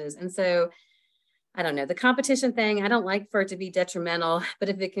resources. And so I don't know, the competition thing, I don't like for it to be detrimental, but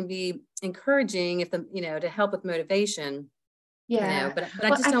if it can be encouraging, to help with motivation, but I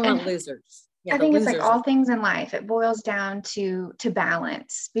just don't want losers. Yeah, I think it's like all things in life, it boils down to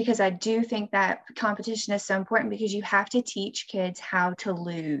balance, because I do think that competition is so important, because you have to teach kids how to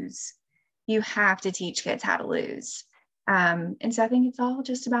lose. You have to teach kids how to lose. And so I think it's all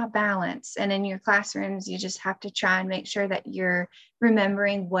just about balance. And in your classrooms, you just have to try and make sure that you're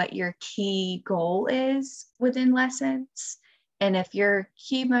remembering what your key goal is within lessons. And if your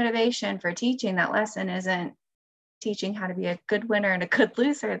key motivation for teaching that lesson isn't teaching how to be a good winner and a good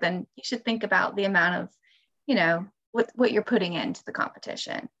loser, then you should think about the amount of, what you're putting into the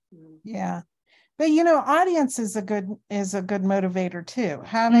competition. Yeah. But audience is a good motivator too.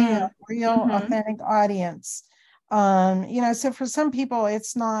 Having a real authentic audience. So for some people,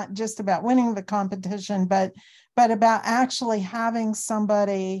 it's not just about winning the competition, but about actually having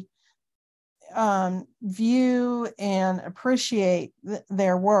somebody view and appreciate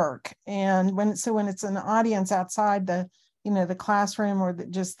their work. And when it's an audience outside the, the classroom or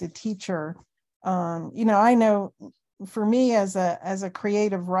just the teacher, I know for me as a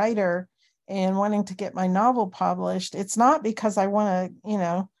creative writer and wanting to get my novel published, it's not because I want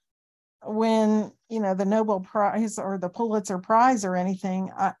to, win, the Nobel Prize or the Pulitzer Prize or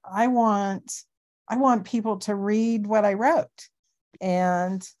anything. I want people to read what I wrote.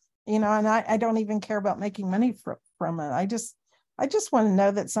 And, and I don't even care about making money from it. I just want to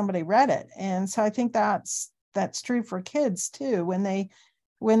know that somebody read it. And so I think that's true for kids too. When they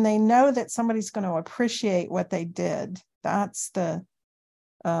know that somebody's going to appreciate what they did, that's the,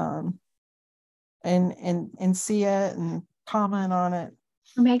 and see it and comment on it.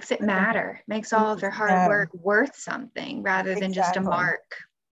 Makes it matter, makes all of their hard work worth something rather than just a mark.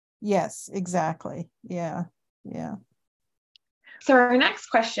 Yes, exactly. Yeah. So our next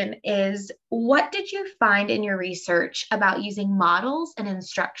question is, what did you find in your research about using models and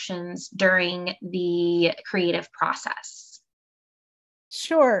instructions during the creative process?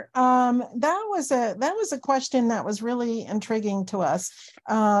 Sure. That was a question that was really intriguing to us.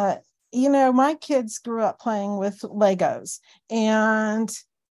 My kids grew up playing with Legos, and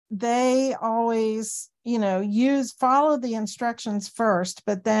they always, follow the instructions first,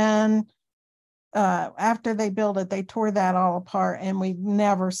 but then after they built it, they tore that all apart, and we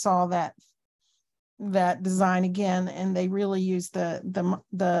never saw that design again. And they really used the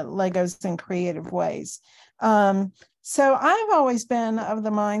Legos in creative ways. So I've always been of the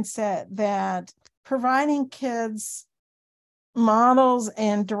mindset that providing kids models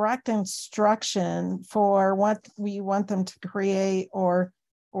and direct instruction for what we want them to create or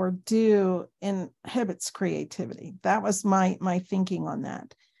do inhibits creativity. That was my thinking on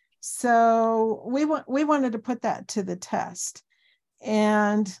that. So we wanted to put that to the test.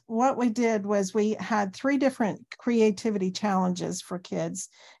 And what we did was we had 3 different creativity challenges for kids,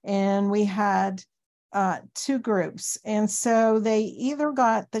 and we had 2 groups. And so they either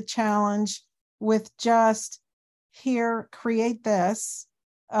got the challenge with just, here, create this,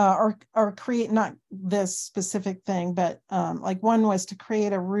 or create not this specific thing, but like one was to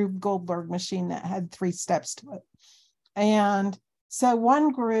create a Rube Goldberg machine that had 3 steps to it. And so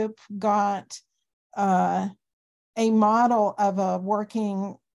one group got a model of a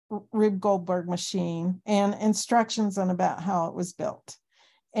working Rube Goldberg machine and instructions on about how it was built.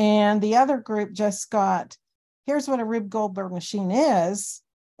 And the other group just got, here's what a Rube Goldberg machine is,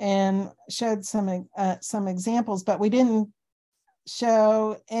 and showed some examples, but we didn't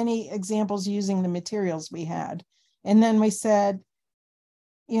show any examples using the materials we had. And then we said,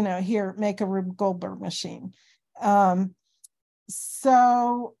 here, make a Rube Goldberg machine.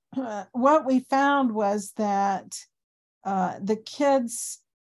 So what we found was that the kids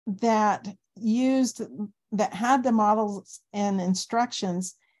that had the models and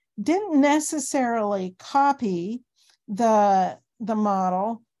instructions didn't necessarily copy the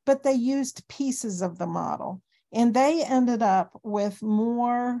model, but they used pieces of the model, and they ended up with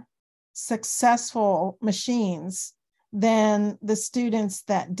more successful machines than the students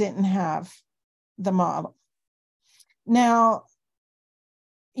that didn't have the model. Now,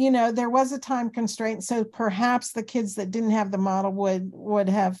 there was a time constraint, so perhaps the kids that didn't have the model would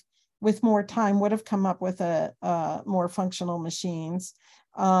have, with more time, would have come up with a more functional machines.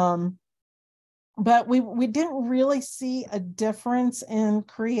 But we didn't really see a difference in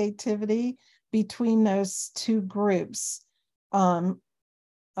creativity between those 2 groups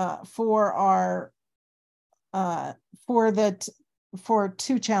for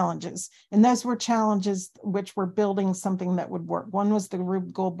 2 challenges. And those were challenges which were building something that would work. One was the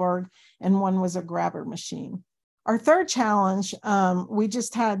Rube Goldberg and one was a grabber machine. Our 3rd challenge, we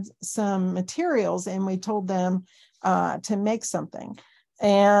just had some materials and we told them to make something.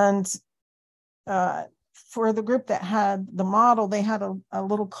 And for the group that had the model, they had a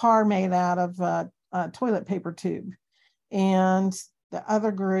little car made out of a toilet paper tube. And the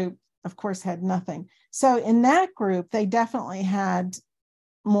other group, of course, had nothing. So in that group, they definitely had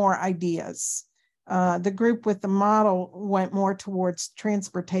more ideas. The group with the model went more towards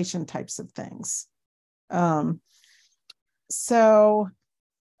transportation types of things. And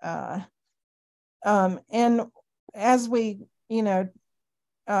as we,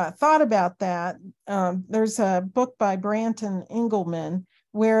 thought about that, there's a book by Brandt and Engelman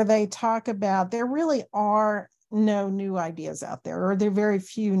where they talk about there really are no new ideas out there, or there are very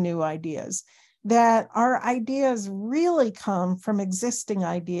few new ideas, that our ideas really come from existing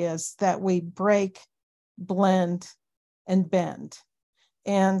ideas that we break, blend, and bend.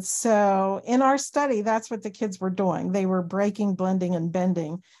 And so in our study, that's what the kids were doing. They were breaking, blending, and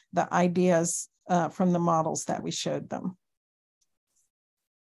bending the ideas from the models that we showed them.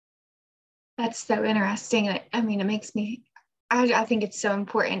 That's so interesting. I mean, it makes me, I think it's so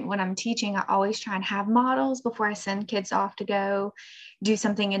important when I'm teaching. I always try and have models before I send kids off to go do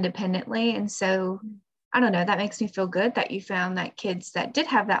something independently. And so, I don't know, that makes me feel good that you found that kids that did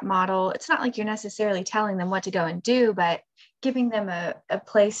have that model, it's not like you're necessarily telling them what to go and do, but giving them a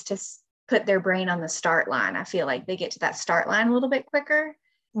place to put their brain on the start line. I feel like they get to that start line a little bit quicker.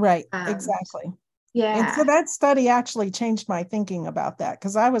 Right, exactly. Yeah. And so that study actually changed my thinking about that,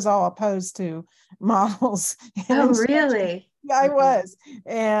 because I was all opposed to models. Oh, really? Yeah, I was.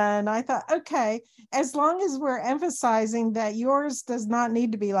 And I thought, okay, as long as we're emphasizing that yours does not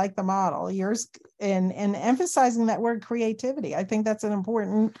need to be like the model, yours, and emphasizing that word creativity. I think that's an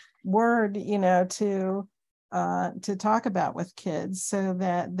important word, to talk about with kids, so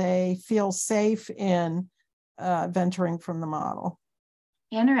that they feel safe in venturing from the model.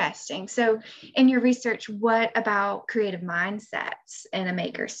 Interesting. So in your research, what about creative mindsets in a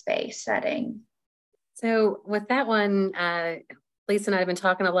makerspace setting? So with that one, Lisa and I have been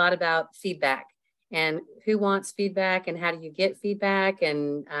talking a lot about feedback and who wants feedback and how do you get feedback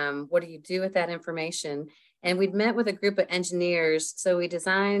and what do you do with that information? And we'd met with a group of engineers. So we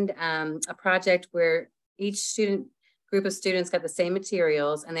designed a project where each group of students got the same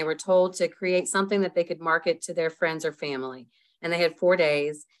materials, and they were told to create something that they could market to their friends or family. And they had 4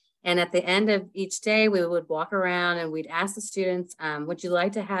 days. And at the end of each day, we would walk around and we'd ask the students, would you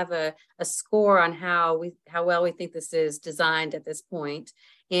like to have a score on how well we think this is designed at this point?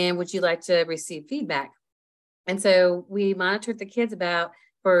 And would you like to receive feedback? And so we monitored the kids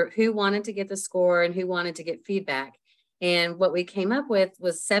for who wanted to get the score and who wanted to get feedback. And what we came up with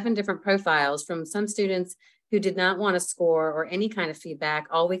was 7 different profiles from some students who did not want a score or any kind of feedback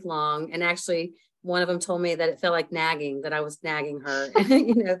all week long. And actually, one of them told me that it felt like nagging, that I was nagging her,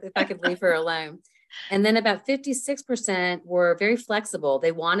 if I could leave her alone. And then about 56% were very flexible.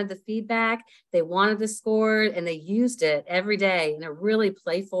 They wanted the feedback, they wanted the score, and they used it every day in a really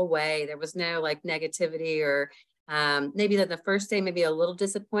playful way. There was no like negativity or maybe that the first day, maybe a little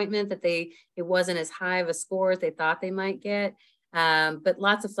disappointment that it wasn't as high of a score as they thought they might get, but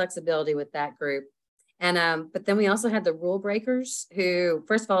lots of flexibility with that group. And but then we also had the rule breakers who,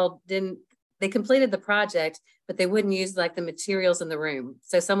 first of all, they completed the project, but they wouldn't use like the materials in the room.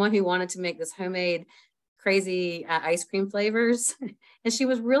 So someone who wanted to make this homemade crazy ice cream flavors, and she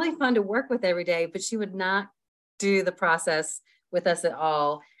was really fun to work with every day, but she would not do the process with us at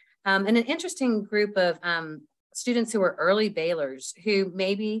all. And an interesting group of students who were early bailers who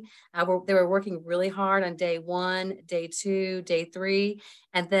maybe they were working really hard on day 1, day 2, day 3,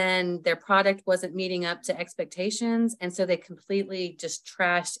 and then their product wasn't meeting up to expectations. And so they completely just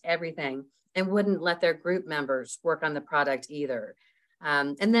trashed everything and wouldn't let their group members work on the product either.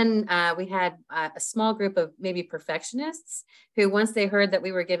 And then we had a small group of maybe perfectionists who, once they heard that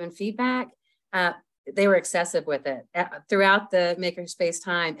we were given feedback, they were excessive with it throughout the makerspace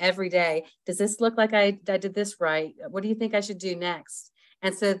time every day. Does this look like I did this right? What do you think I should do next?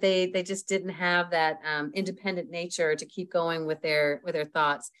 And so they just didn't have that independent nature to keep going with their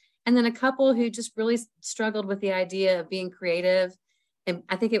thoughts. And then a couple who just really struggled with the idea of being creative. And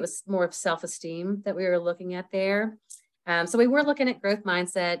I think it was more of self-esteem that we were looking at there. So we were looking at growth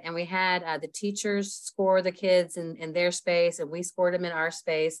mindset, and we had the teachers score the kids in their space, and we scored them in our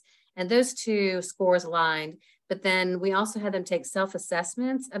space. And those 2 scores aligned. But then we also had them take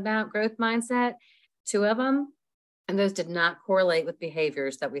self-assessments about growth mindset, 2 of them, and those did not correlate with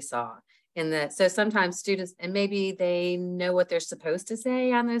behaviors that we saw. So sometimes students, and maybe they know what they're supposed to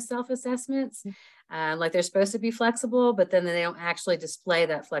say on those self-assessments, like they're supposed to be flexible, but then they don't actually display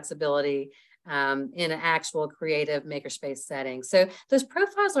that flexibility in an actual creative makerspace setting. So those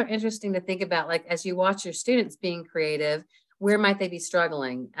profiles are interesting to think about, like as you watch your students being creative, where might they be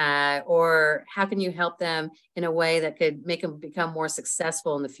struggling, or how can you help them in a way that could make them become more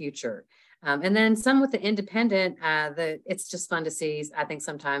successful in the future? And then some with the independent, it's just fun to see, I think,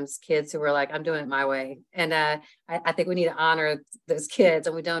 sometimes kids who are like, I'm doing it my way. And I think we need to honor those kids,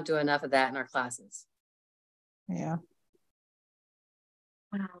 and we don't do enough of that in our classes. Yeah.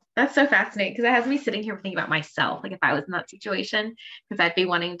 Wow, that's so fascinating, because it has me sitting here thinking about myself, like if I was in that situation, because I'd be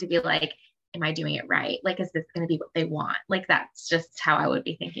wanting to be like, am I doing it right? Like, is this going to be what they want? Like, that's just how I would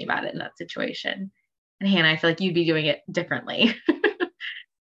be thinking about it in that situation. And Hannah, I feel like you'd be doing it differently.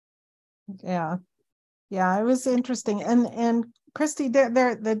 Yeah, it was interesting. And Kristy,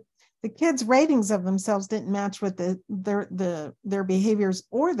 the kids' ratings of themselves didn't match with their behaviors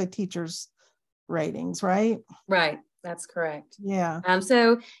or the teachers' ratings, right? Right. That's correct. Yeah.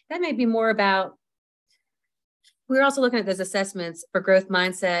 So that may be more about, we're also looking at those assessments for growth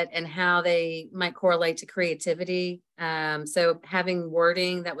mindset and how they might correlate to creativity. So having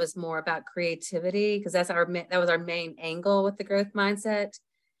wording that was more about creativity, because that was our main angle with the growth mindset.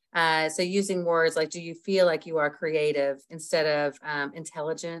 So using words like, do you feel like you are creative instead of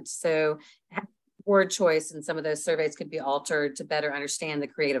intelligent? So word choice in some of those surveys could be altered to better understand the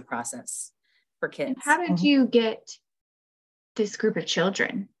creative process for kids. And how did you get this group of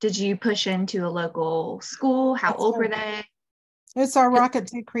children? Did you push into a local school? How old were they? It's our Rocket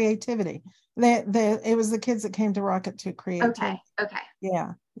to Creativity. It was the kids that came to Rocket to Creativity. Okay.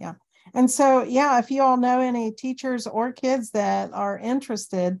 Yeah. And so, if you all know any teachers or kids that are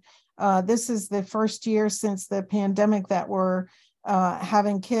interested, this is the first year since the pandemic that we're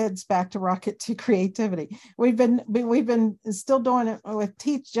having kids back to Rocket to Creativity. We've been still doing it with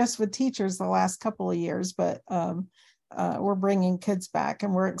teachers the last couple of years, but we're bringing kids back,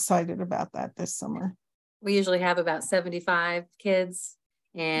 and we're excited about that this summer. We usually have about 75 kids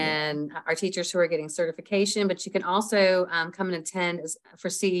and our teachers who are getting certification, but you can also come and attend for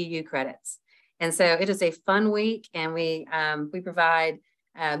CEU credits. And so it is a fun week, and we provide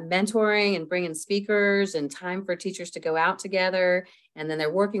mentoring and bring in speakers and time for teachers to go out together. And then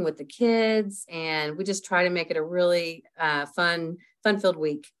they're working with the kids, and we just try to make it a really fun-filled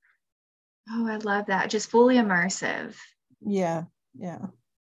week. Oh, I love that. Just fully immersive. Yeah.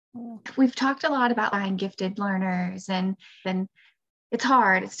 We've talked a lot about being gifted learners, and then it's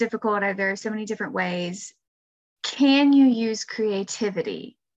hard, it's difficult. There are so many different ways. Can you use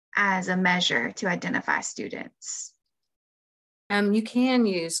creativity as a measure to identify students? You can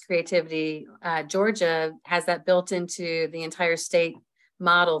use creativity. Georgia has that built into the entire state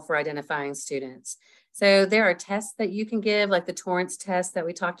model for identifying students. So there are tests that you can give, like the Torrance test that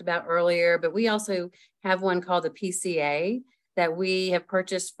we talked about earlier, but we also have one called the PCA that we have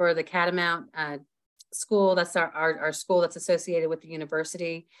purchased for the Catamount school. That's our school that's associated with the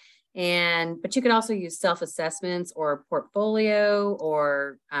university. But you could also use self-assessments or portfolio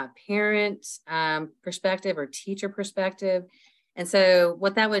or parent perspective or teacher perspective. And so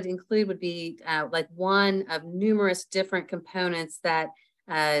what that would include would be like one of numerous different components that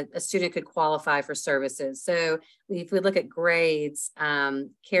a student could qualify for services. So if we look at grades,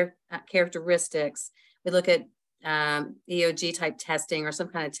 characteristics, we look at EOG type testing or some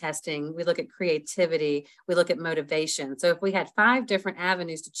kind of testing, we look at creativity, we look at motivation. So if we had 5 different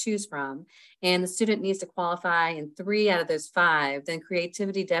avenues to choose from, and the student needs to qualify in 3 out of those 5, then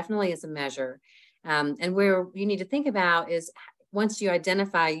creativity definitely is a measure. And where you need to think about is, once you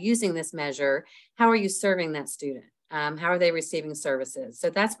identify using this measure, how are you serving that student? How are they receiving services? So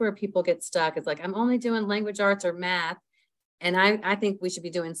that's where people get stuck. It's like, I'm only doing language arts or math. And I think we should be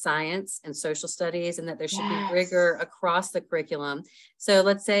doing science and social studies, and that there should be rigor across the curriculum. So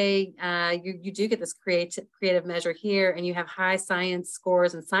let's say you do get this creative measure here, and you have high science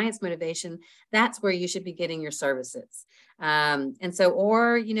scores and science motivation. That's where you should be getting your services. And so,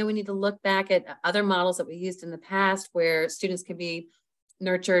 or, we need to look back at other models that we used in the past where students can be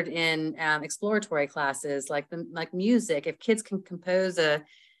nurtured in exploratory classes like music. If kids can compose a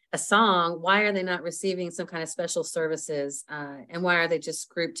song, why are they not receiving some kind of special services? And why are they just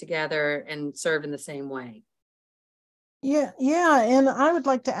grouped together and served in the same way? Yeah. And I would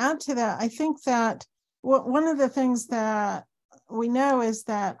like to add to that. I think that one of the things that we know is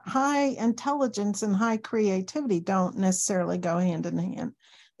that high intelligence and high creativity don't necessarily go hand in hand.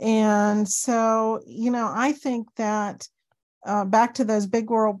 And so, I think that back to those big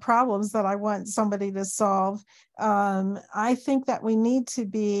world problems that I want somebody to solve, I think that we need to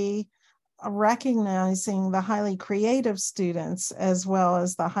be recognizing the highly creative students as well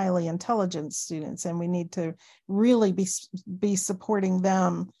as the highly intelligent students, and we need to really be supporting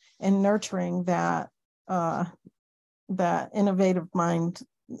them and nurturing that innovative mind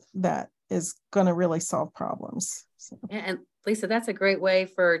that is going to really solve problems. So. And Lisa, that's a great way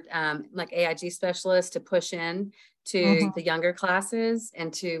for like AIG specialists to push in to the younger classes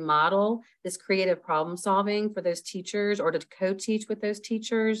and to model this creative problem solving for those teachers, or to co-teach with those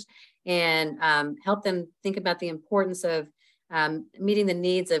teachers, and help them think about the importance of meeting the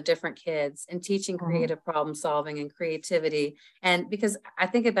needs of different kids and teaching creative problem solving and creativity. And because I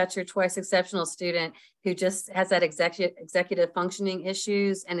think about your twice exceptional student who just has that executive functioning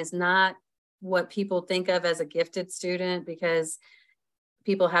issues and is not what people think of as a gifted student, because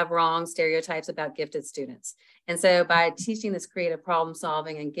people have wrong stereotypes about gifted students. And so by teaching this creative problem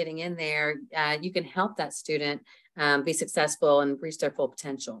solving and getting in there, you can help that student be successful and reach their full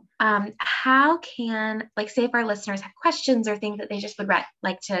potential. How can, like, say if our listeners have questions or things that they just would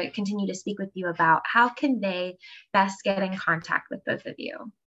like to continue to speak with you about, how can they best get in contact with both of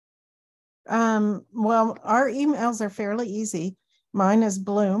you? Well, our emails are fairly easy. Mine is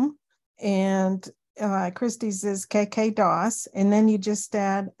Bloom, and Kristy's is KK Doss, and then you just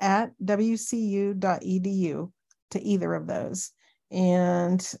add at wcu.edu to either of those.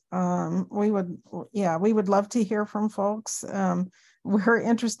 And we would love to hear from folks. We're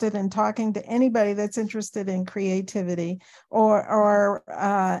interested in talking to anybody that's interested in creativity or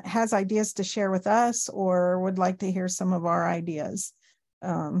has ideas to share with us or would like to hear some of our ideas.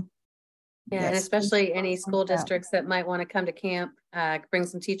 Yeah, and especially any school districts that might want to come to camp, bring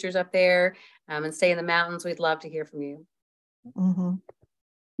some teachers up there and stay in the mountains. We'd love to hear from you. Mm-hmm.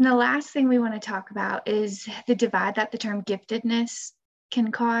 And the last thing we want to talk about is the divide that the term giftedness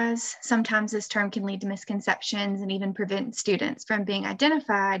can cause. Sometimes this term can lead to misconceptions and even prevent students from being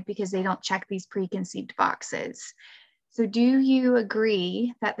identified because they don't check these preconceived boxes. So do you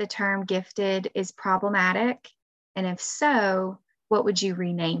agree that the term gifted is problematic? And if so, what would you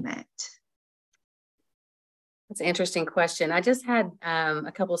rename it? That's an interesting question. I just had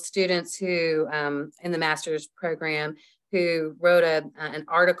a couple of students who in the master's program who wrote an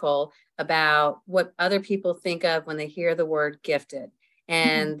article about what other people think of when they hear the word gifted.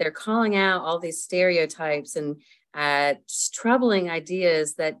 And they're calling out all these stereotypes and just troubling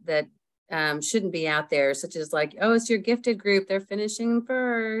ideas that shouldn't be out there, such as like, oh, it's your gifted group, they're finishing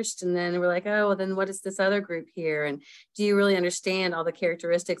first. And then we're like, oh, well, then what is this other group here? And do you really understand all the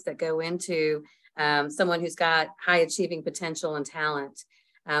characteristics that go into someone who's got high achieving potential and talent?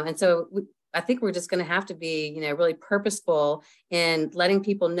 And so I think we're just going to have to be, really purposeful in letting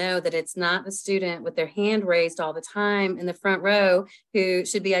people know that it's not the student with their hand raised all the time in the front row who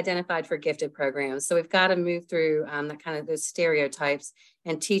should be identified for gifted programs. So we've got to move through that kind of those stereotypes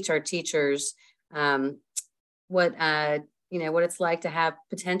and teach our teachers what it's like to have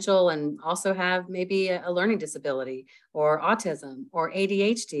potential and also have maybe a learning disability or autism or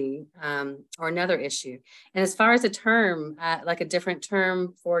ADHD or another issue. And as far as a term, like a different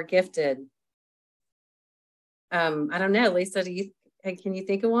term for gifted, I don't know, Lisa, can you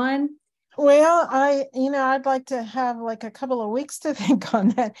think of one? Well, I'd like to have like a couple of weeks to think on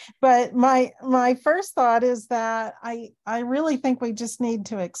that. But my first thought is that I really think we just need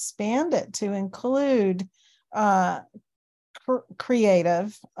to expand it to include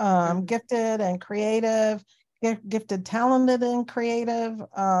creative, gifted and creative, gifted, talented, and creative.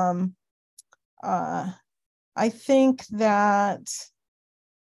 I think that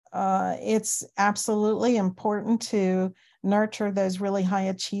it's absolutely important to nurture those really high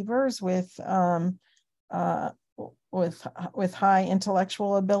achievers with high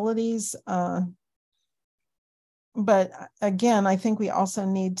intellectual abilities. But again, I think we also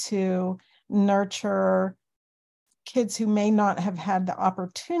need to nurture kids who may not have had the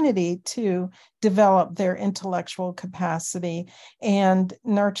opportunity to develop their intellectual capacity and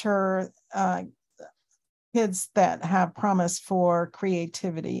nurture kids that have promise for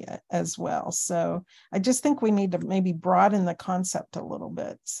creativity as well. So I just think we need to maybe broaden the concept a little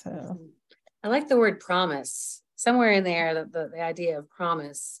bit. So I like the word promise. Somewhere in there, the idea of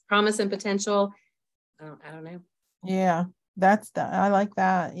promise and potential. I don't know. Yeah, I like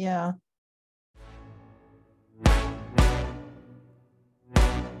that. Yeah.